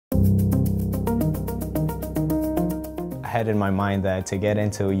had in my mind that to get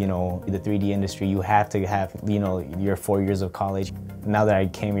into, you know, the 3D industry, you have to have, you know, your 4 years of college. Now that I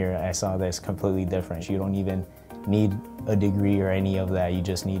came here, I saw that it's completely different. You don't even need a degree or any of that, you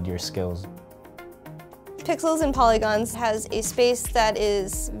just need your skills. Pixels and Polygons has a space that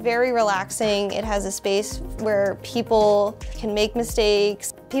is very relaxing. It has a space where people can make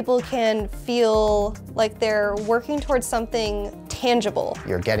mistakes. People can feel like they're working towards something tangible.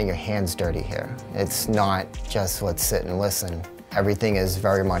 You're getting your hands dirty here. It's not just let's sit and listen. Everything is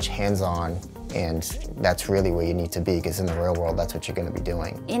very much hands-on, and that's really where you need to be, because in the real world, that's what you're going to be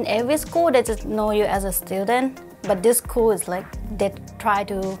doing. In every school, they just know you as a student, but this school is like they try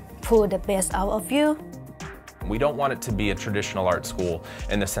to pull the best out of you. We don't want it to be a traditional art school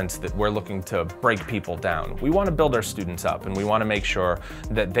in the sense that we're looking to break people down. We want to build our students up, and we want to make sure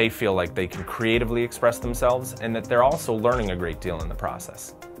that they feel like they can creatively express themselves and that they're also learning a great deal in the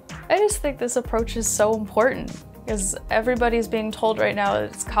process. I just think this approach is so important because everybody's being told right now that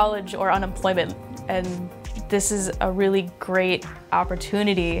it's college or unemployment, and this is a really great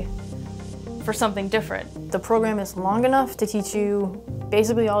opportunity for something different. The program is long enough to teach you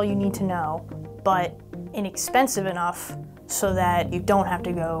basically all you need to know, but inexpensive enough so that you don't have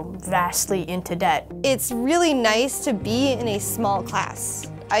to go vastly into debt. It's really nice to be in a small class.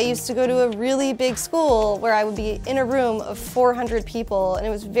 I used to go to a really big school where I would be in a room of 400 people, and it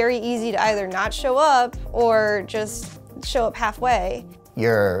was very easy to either not show up or just show up halfway.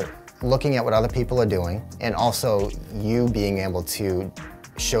 You're looking at what other people are doing, and also you being able to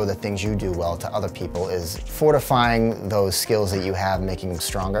show the things you do well to other people is fortifying those skills that you have, making them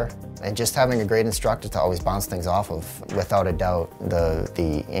stronger. And just having a great instructor to always bounce things off of, without a doubt,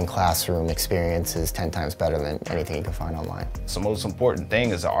 the in-classroom experience is 10 times better than anything you can find online. So the most important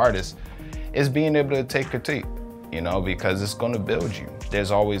thing as an artist is being able to take critique, you know, because it's going to build you.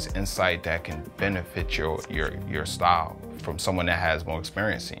 There's always insight that can benefit your style from someone that has more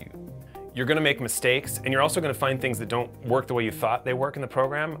experience than you. You're going to make mistakes, and you're also going to find things that don't work the way you thought they work in the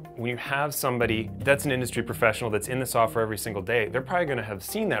program. When you have somebody that's an industry professional that's in the software every single day, they're probably going to have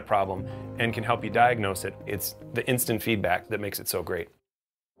seen that problem and can help you diagnose it. It's the instant feedback that makes it so great.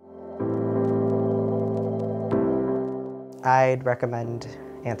 I'd recommend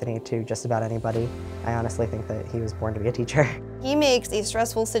Anthony to just about anybody. I honestly think that he was born to be a teacher. He makes a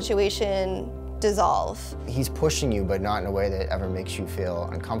stressful situation dissolve. He's pushing you, but not in a way that ever makes you feel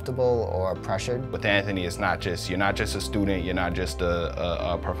uncomfortable or pressured. With Anthony, it's not just, you're not just a student, you're not just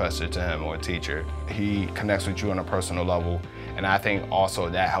a professor to him or a teacher. He connects with you on a personal level, and I think also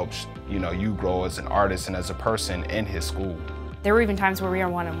that helps, you know, you grow as an artist and as a person in his school. There were even times where we are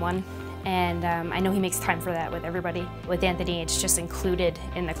one-on-one, and I know he makes time for that with everybody. With Anthony, it's just included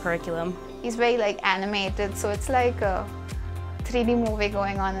in the curriculum. He's very like animated, so it's like a 3D movie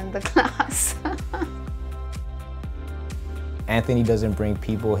going on in the class. Anthony doesn't bring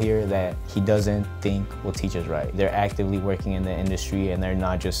people here that he doesn't think will teach us right. They're actively working in the industry, and they're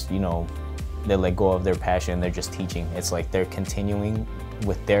not just, you know, they let go of their passion, they're just teaching. It's like they're continuing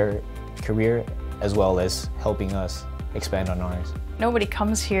with their career as well as helping us expand on ours. Nobody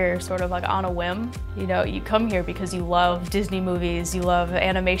comes here sort of like on a whim. You know, you come here because you love Disney movies, you love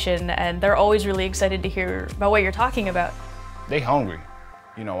animation, and they're always really excited to hear about what you're talking about. They hungry,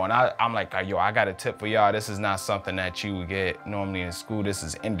 you know, and I'm like, yo, I got a tip for y'all. This is not something that you would get normally in school. This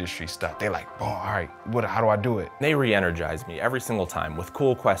is industry stuff. They're like, boom, all right, how do I do it? They re-energize me every single time with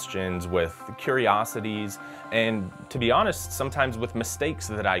cool questions, with curiosities, and to be honest, sometimes with mistakes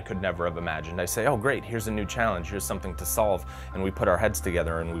that I could never have imagined. I say, oh great, here's a new challenge, here's something to solve, and we put our heads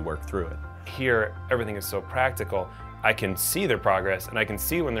together and we work through it. Here, everything is so practical. I can see their progress, and I can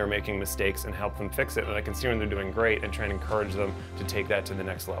see when they're making mistakes and help them fix it, and I can see when they're doing great and try and encourage them to take that to the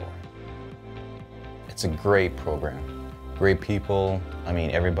next level. It's a great program. Great people. I mean,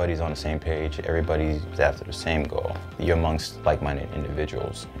 everybody's on the same page. Everybody's after the same goal. You're amongst like-minded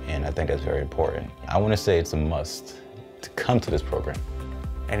individuals, and I think that's very important. I want to say it's a must to come to this program.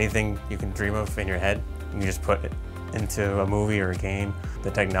 Anything you can dream of in your head, you just put it into a movie or a game.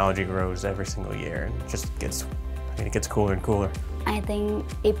 The technology grows every single year, and it just gets it gets cooler and cooler. I think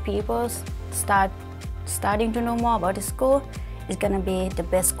if people starting to know more about the school, it's gonna be the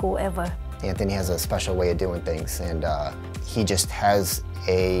best school ever. Anthony has a special way of doing things, and he just has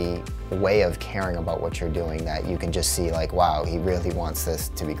a way of caring about what you're doing that you can just see like, wow, he really wants this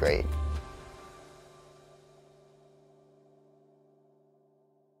to be great.